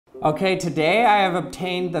Okay, today I have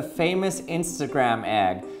obtained the famous Instagram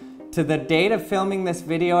egg. To the date of filming this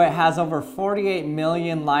video, it has over 48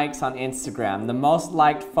 million likes on Instagram, the most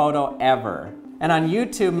liked photo ever. And on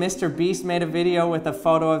YouTube, Mr. Beast made a video with a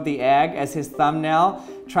photo of the egg as his thumbnail,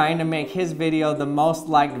 trying to make his video the most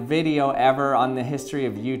liked video ever on the history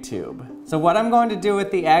of YouTube. So what I'm going to do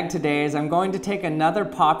with the egg today is I'm going to take another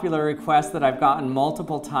popular request that I've gotten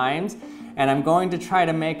multiple times, and I'm going to try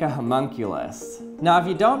to make a homunculus. Now, if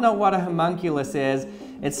you don't know what a homunculus is,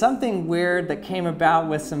 it's something weird that came about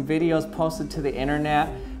with some videos posted to the internet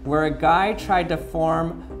where a guy tried to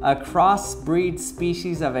form a crossbreed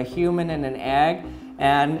species of a human and an egg,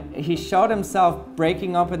 and he showed himself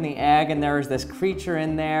breaking open the egg, and there was this creature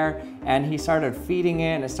in there, and he started feeding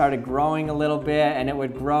it and it started growing a little bit, and it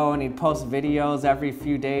would grow, and he'd post videos every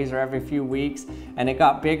few days or every few weeks, and it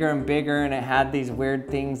got bigger and bigger, and it had these weird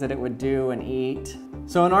things that it would do and eat.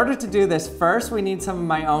 So in order to do this, first we need some of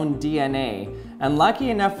my own DNA. And lucky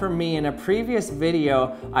enough for me, in a previous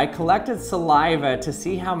video, I collected saliva to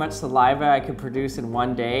see how much saliva I could produce in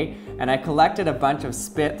one day, and I collected a bunch of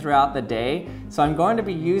spit throughout the day. So I'm going to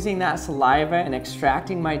be using that saliva and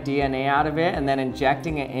extracting my DNA out of it and then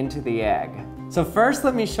injecting it into the egg. So first,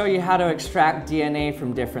 let me show you how to extract DNA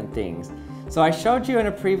from different things. So I showed you in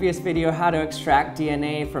a previous video how to extract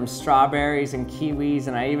DNA from strawberries and kiwis,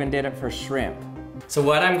 and I even did it for shrimp. So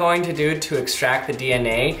what I'm going to do to extract the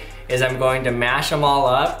DNA is I'm going to mash them all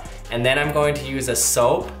up, and then I'm going to use a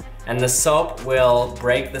soap, and the soap will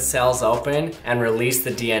break the cells open and release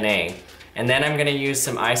the DNA. And then I'm gonna use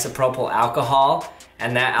some isopropyl alcohol,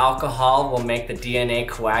 and that alcohol will make the DNA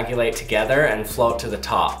coagulate together and float to the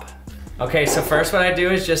top. Okay, so first what I do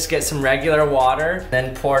is just get some regular water,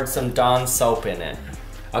 then pour some Dawn soap in it.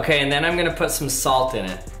 Okay, and then I'm gonna put some salt in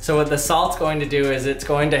it. So what the salt's going to do is it's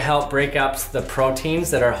going to help break up the proteins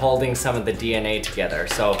that are holding some of the DNA together.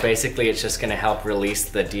 So basically it's just gonna help release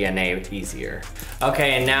the DNA easier.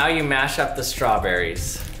 Okay, and now you mash up the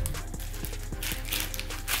strawberries.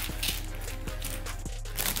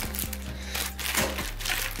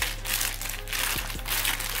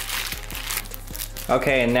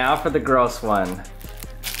 Okay, and now for the gross one.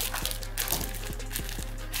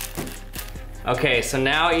 Okay, so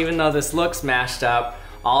now even though this looks mashed up,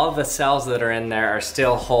 all of the cells that are in there are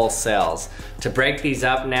still whole cells. To break these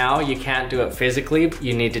up now, you can't do it physically,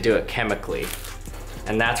 you need to do it chemically.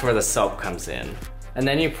 And that's where the soap comes in. And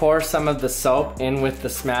then you pour some of the soap in with the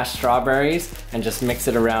smashed strawberries and just mix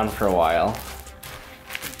it around for a while.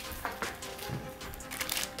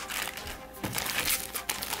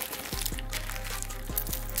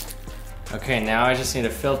 Okay, now I just need to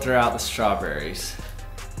filter out the strawberries.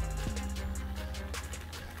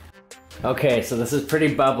 Okay, so this is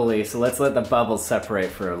pretty bubbly, so let's let the bubbles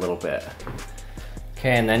separate for a little bit.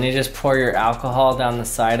 Okay, and then you just pour your alcohol down the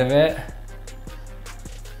side of it.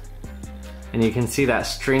 And you can see that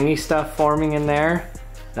stringy stuff forming in there.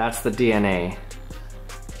 That's the DNA.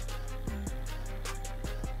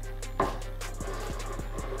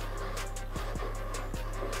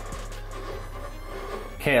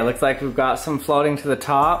 Okay, it looks like we've got some floating to the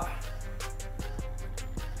top.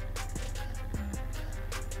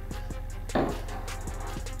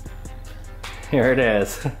 Here it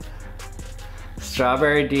is.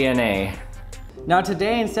 Strawberry DNA. Now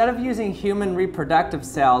today, instead of using human reproductive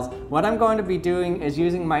cells, what I'm going to be doing is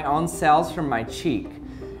using my own cells from my cheek.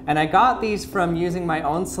 And I got these from using my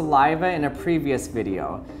own saliva in a previous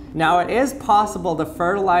video. Now it is possible to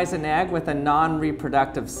fertilize an egg with a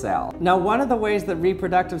non-reproductive cell. Now one of the ways that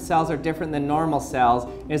reproductive cells are different than normal cells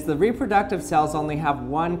is the reproductive cells only have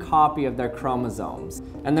one copy of their chromosomes.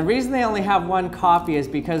 And the reason they only have one copy is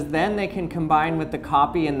because then they can combine with the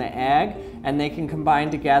copy in the egg, and they can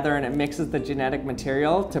combine together and it mixes the genetic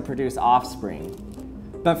material to produce offspring.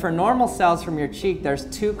 But for normal cells from your cheek, there's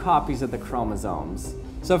two copies of the chromosomes.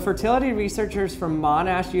 So fertility researchers from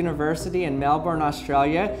Monash University in Melbourne,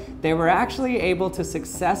 Australia, they were actually able to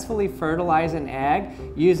successfully fertilize an egg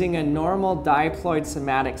using a normal diploid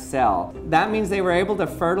somatic cell. That means they were able to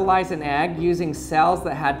fertilize an egg using cells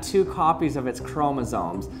that had two copies of its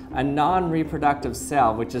chromosomes, a non-reproductive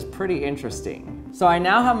cell, which is pretty interesting. So I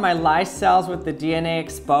now have my lice cells with the DNA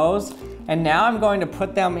exposed, and now I'm going to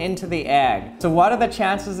put them into the egg. So what are the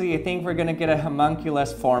chances that you think we're gonna get a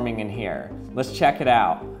homunculus forming in here? Let's check it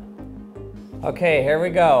out. Okay, here we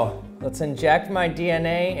go. Let's inject my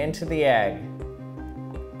DNA into the egg.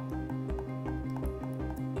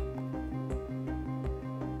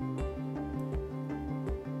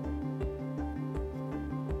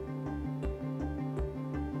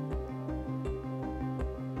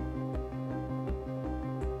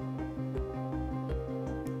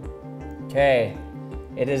 Okay,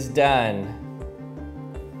 It is done.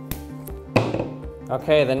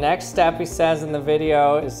 Okay, the next step he says in the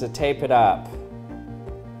video is to tape it up.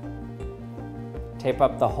 Tape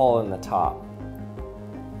up the hole in the top.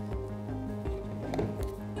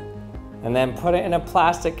 And then put it in a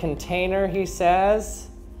plastic container, he says.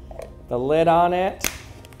 The lid on it.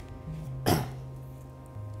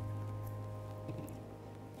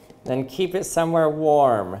 Then keep it somewhere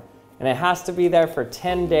warm. And it has to be there for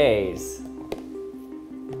 10 days.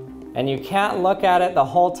 And you can't look at it the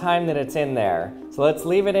whole time that it's in there. So let's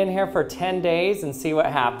leave it in here for 10 days and see what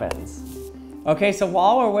happens. Okay, so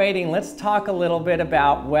while we're waiting, let's talk a little bit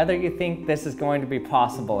about whether you think this is going to be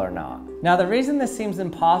possible or not. Now, the reason this seems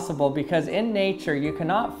impossible because in nature, you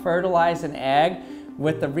cannot fertilize an egg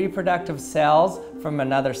with the reproductive cells from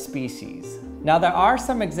another species. Now, there are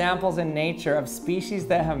some examples in nature of species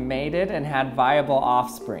that have mated and had viable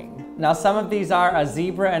offspring. Now, some of these are a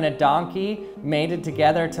zebra and a donkey mated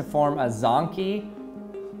together to form a zonkey.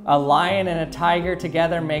 A lion and a tiger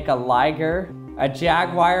together make a liger. A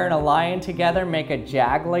jaguar and a lion together make a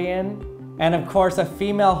jaglion. And of course, a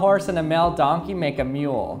female horse and a male donkey make a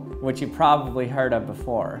mule, which you probably heard of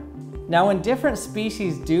before. Now, when different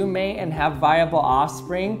species do mate and have viable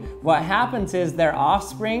offspring, what happens is their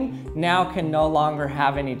offspring now can no longer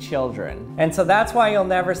have any children. And so that's why you'll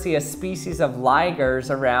never see a species of ligers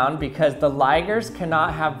around, because the ligers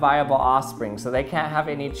cannot have viable offspring, so they can't have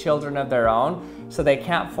any children of their own, so they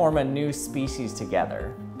can't form a new species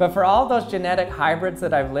together. But for all those genetic hybrids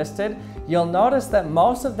that I've listed, you'll notice that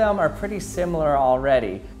most of them are pretty similar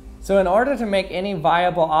already. So in order to make any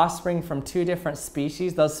viable offspring from two different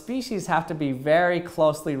species, those species have to be very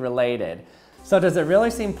closely related. So does it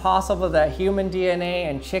really seem possible that human DNA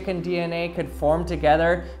and chicken DNA could form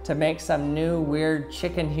together to make some new weird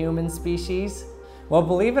chicken-human species? Well,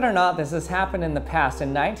 believe it or not, this has happened in the past. In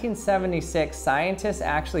 1976, scientists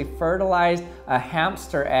actually fertilized a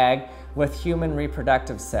hamster egg with human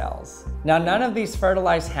reproductive cells. Now, none of these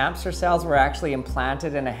fertilized hamster cells were actually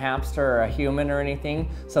implanted in a hamster or a human or anything,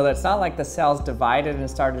 so it's not like the cells divided and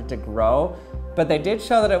started to grow, but they did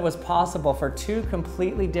show that it was possible for two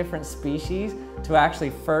completely different species to actually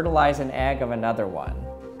fertilize an egg of another one.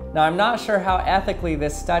 Now, I'm not sure how ethically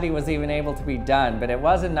this study was even able to be done, but it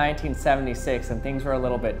was in 1976 and things were a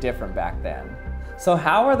little bit different back then. So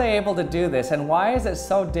how are they able to do this, and why is it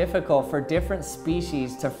so difficult for different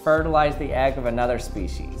species to fertilize the egg of another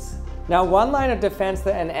species? Now, one line of defense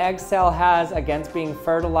that an egg cell has against being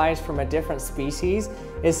fertilized from a different species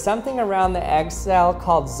is something around the egg cell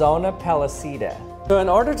called zona pellucida. So in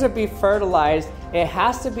order to be fertilized, it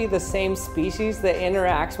has to be the same species that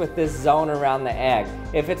interacts with this zone around the egg.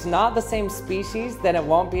 If it's not the same species, then it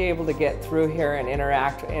won't be able to get through here and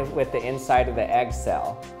interact with the inside of the egg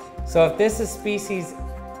cell. So if this is species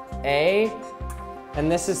A and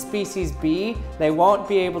this is species B, they won't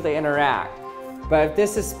be able to interact. But if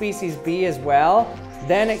this is species B as well,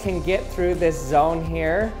 then it can get through this zone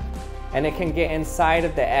here and it can get inside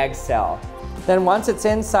of the egg cell. Then once it's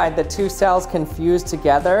inside, the two cells can fuse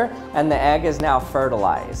together and the egg is now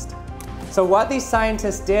fertilized. So what these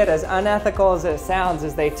scientists did, as unethical as it sounds,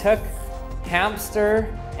 is they took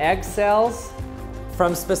hamster egg cells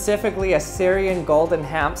from specifically a Syrian golden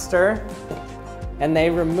hamster, and they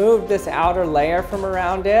removed this outer layer from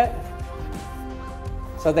around it.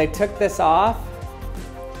 So they took this off,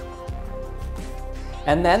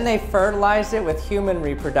 and then they fertilized it with human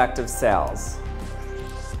reproductive cells.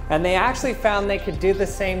 And they actually found they could do the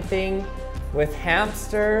same thing with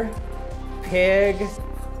hamster, pig,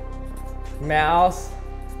 mouse,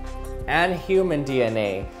 and human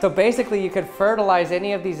DNA. So basically you could fertilize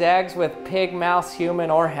any of these eggs with pig, mouse, human,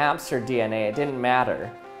 or hamster DNA. It didn't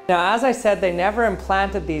matter. Now, as I said, they never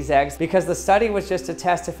implanted these eggs because the study was just to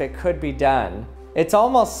test if it could be done. It's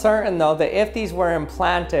almost certain though that if these were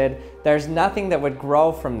implanted, there's nothing that would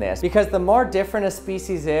grow from this, because the more different a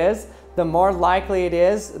species is, the more likely it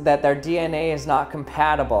is that their DNA is not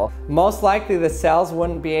compatible. Most likely the cells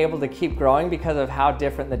wouldn't be able to keep growing because of how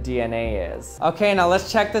different the DNA is. Okay, now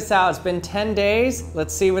let's check this out. It's been 10 days.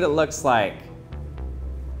 Let's see what it looks like.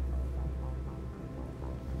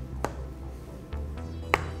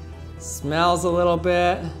 Smells a little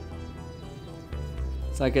bit.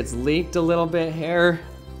 It's like it's leaked a little bit here.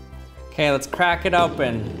 Okay, let's crack it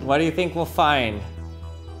open. What do you think we'll find?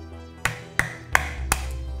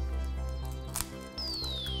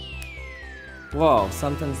 Whoa,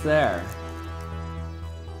 something's there.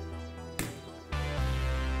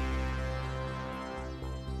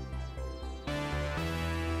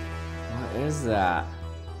 What is that?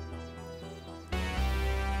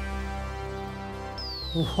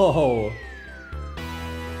 Whoa.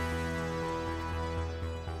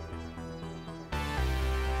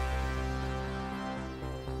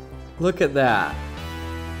 Look at that.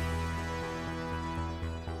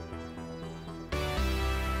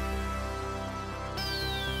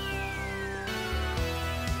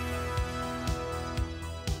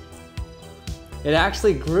 It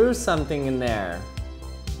actually grew something in there.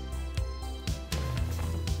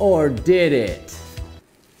 Or did it?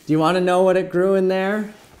 Do you want to know what it grew in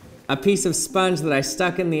there? A piece of sponge that I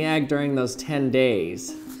stuck in the egg during those 10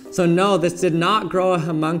 days. So no, this did not grow a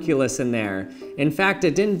homunculus in there. In fact,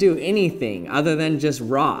 it didn't do anything other than just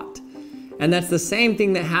rot. And that's the same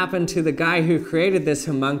thing that happened to the guy who created this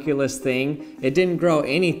homunculus thing. It didn't grow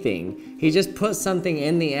anything. He just put something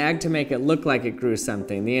in the egg to make it look like it grew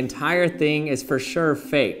something. The entire thing is for sure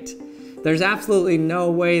faked. There's absolutely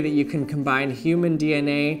no way that you can combine human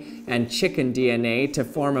DNA and chicken DNA to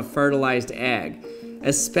form a fertilized egg,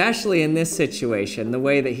 especially in this situation, the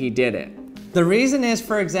way that he did it. The reason is,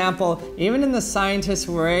 for example, even in the scientists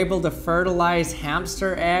who were able to fertilize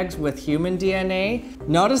hamster eggs with human DNA,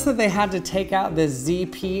 notice that they had to take out this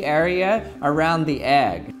ZP area around the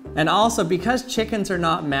egg. And also, because chickens are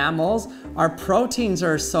not mammals, our proteins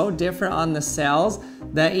are so different on the cells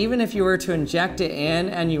that even if you were to inject it in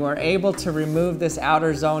and you were able to remove this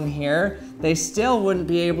outer zone here, they still wouldn't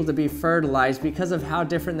be able to be fertilized because of how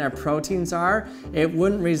different their proteins are. It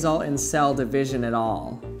wouldn't result in cell division at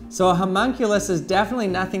all. So a homunculus is definitely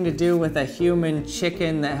nothing to do with a human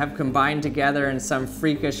chicken that have combined together in some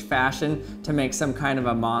freakish fashion to make some kind of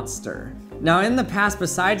a monster. Now in the past,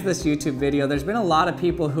 besides this YouTube video, there's been a lot of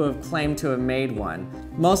people who have claimed to have made one.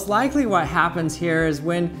 Most likely what happens here is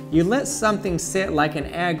when you let something sit like an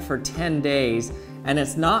egg for 10 days and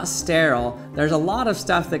it's not sterile, there's a lot of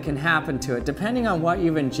stuff that can happen to it depending on what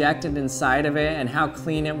you've injected inside of it and how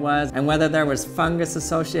clean it was and whether there was fungus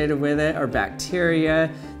associated with it or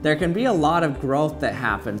bacteria. There can be a lot of growth that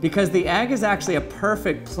happens because the egg is actually a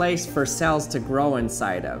perfect place for cells to grow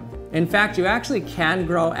inside of. In fact, you actually can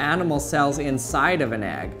grow animal cells inside of an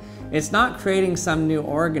egg. It's not creating some new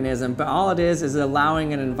organism, but all it is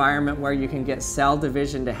allowing an environment where you can get cell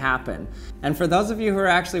division to happen. And for those of you who are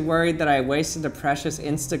actually worried that I wasted a precious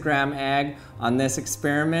Instagram egg on this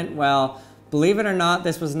experiment, well, believe it or not,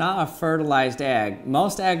 this was not a fertilized egg.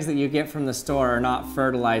 Most eggs that you get from the store are not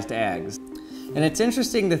fertilized eggs. And it's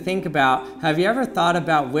interesting to think about, have you ever thought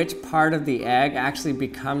about which part of the egg actually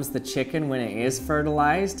becomes the chicken when it is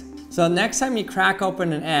fertilized? So next time you crack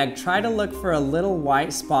open an egg, try to look for a little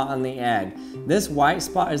white spot on the egg. This white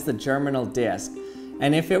spot is the germinal disc.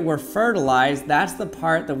 And if it were fertilized, that's the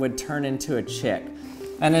part that would turn into a chick.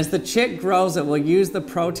 And as the chick grows, it will use the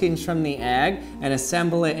proteins from the egg and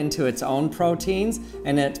assemble it into its own proteins,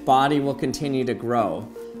 and its body will continue to grow.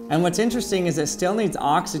 And what's interesting is it still needs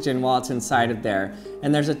oxygen while it's inside of there.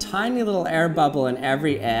 And there's a tiny little air bubble in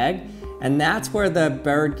every egg, and that's where the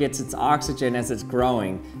bird gets its oxygen as it's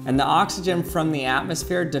growing. And the oxygen from the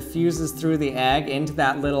atmosphere diffuses through the egg into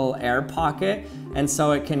that little air pocket, and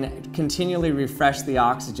so it can continually refresh the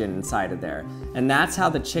oxygen inside of there. And that's how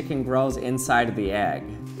the chicken grows inside of the egg.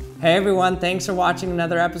 Hey everyone, thanks for watching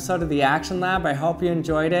another episode of the Action Lab. I hope you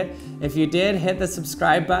enjoyed it. If you did, hit the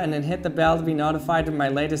subscribe button and hit the bell to be notified when my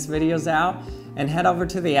latest videos out. And head over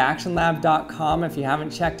to theactionlab.com if you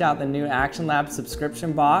haven't checked out the new Action Lab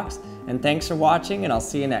subscription box. And thanks for watching, and I'll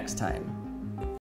see you next time.